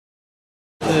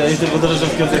Ja idę po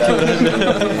drożdżówkę w takim razie.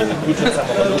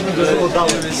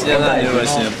 Śniadanie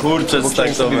właśnie, kurczę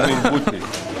taksowe.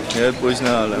 Nie późno,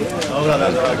 ale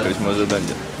jakoś może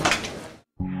będzie.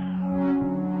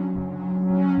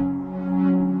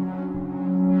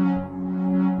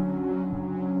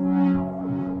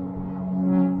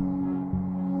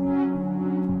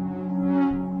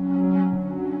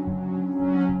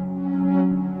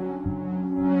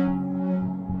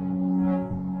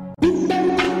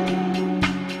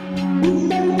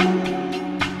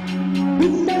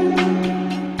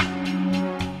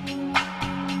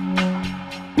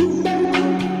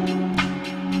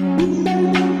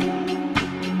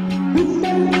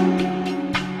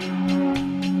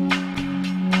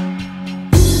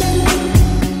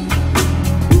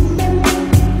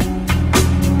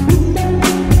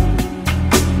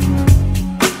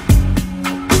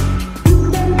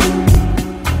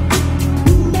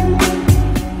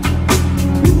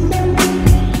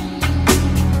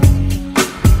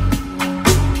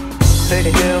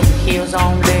 Pretty girl with heels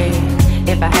only.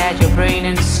 If I had your brain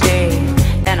instead,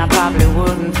 then I probably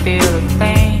wouldn't feel a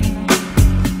thing.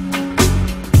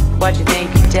 What you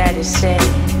think your daddy said?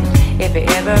 If he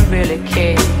ever really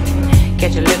cared,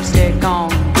 get your lipstick on,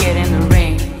 get in the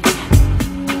ring.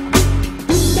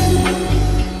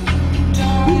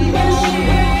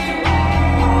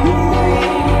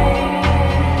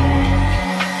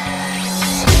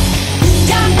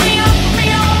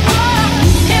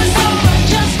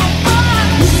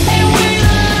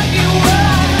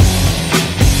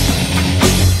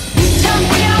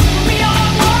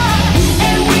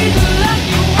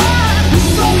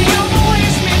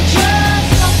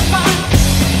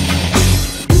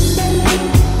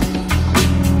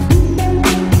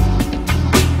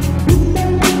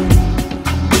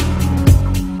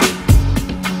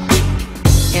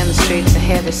 Streets a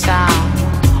heavy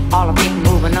sound, all the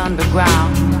people moving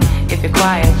underground. If you're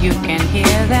quiet, you can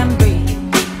hear them breathe.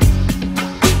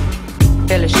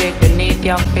 Feel a shake beneath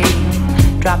your feet.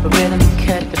 Drop a rhythm and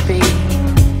cut the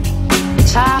beat.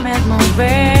 Time is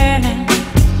moving.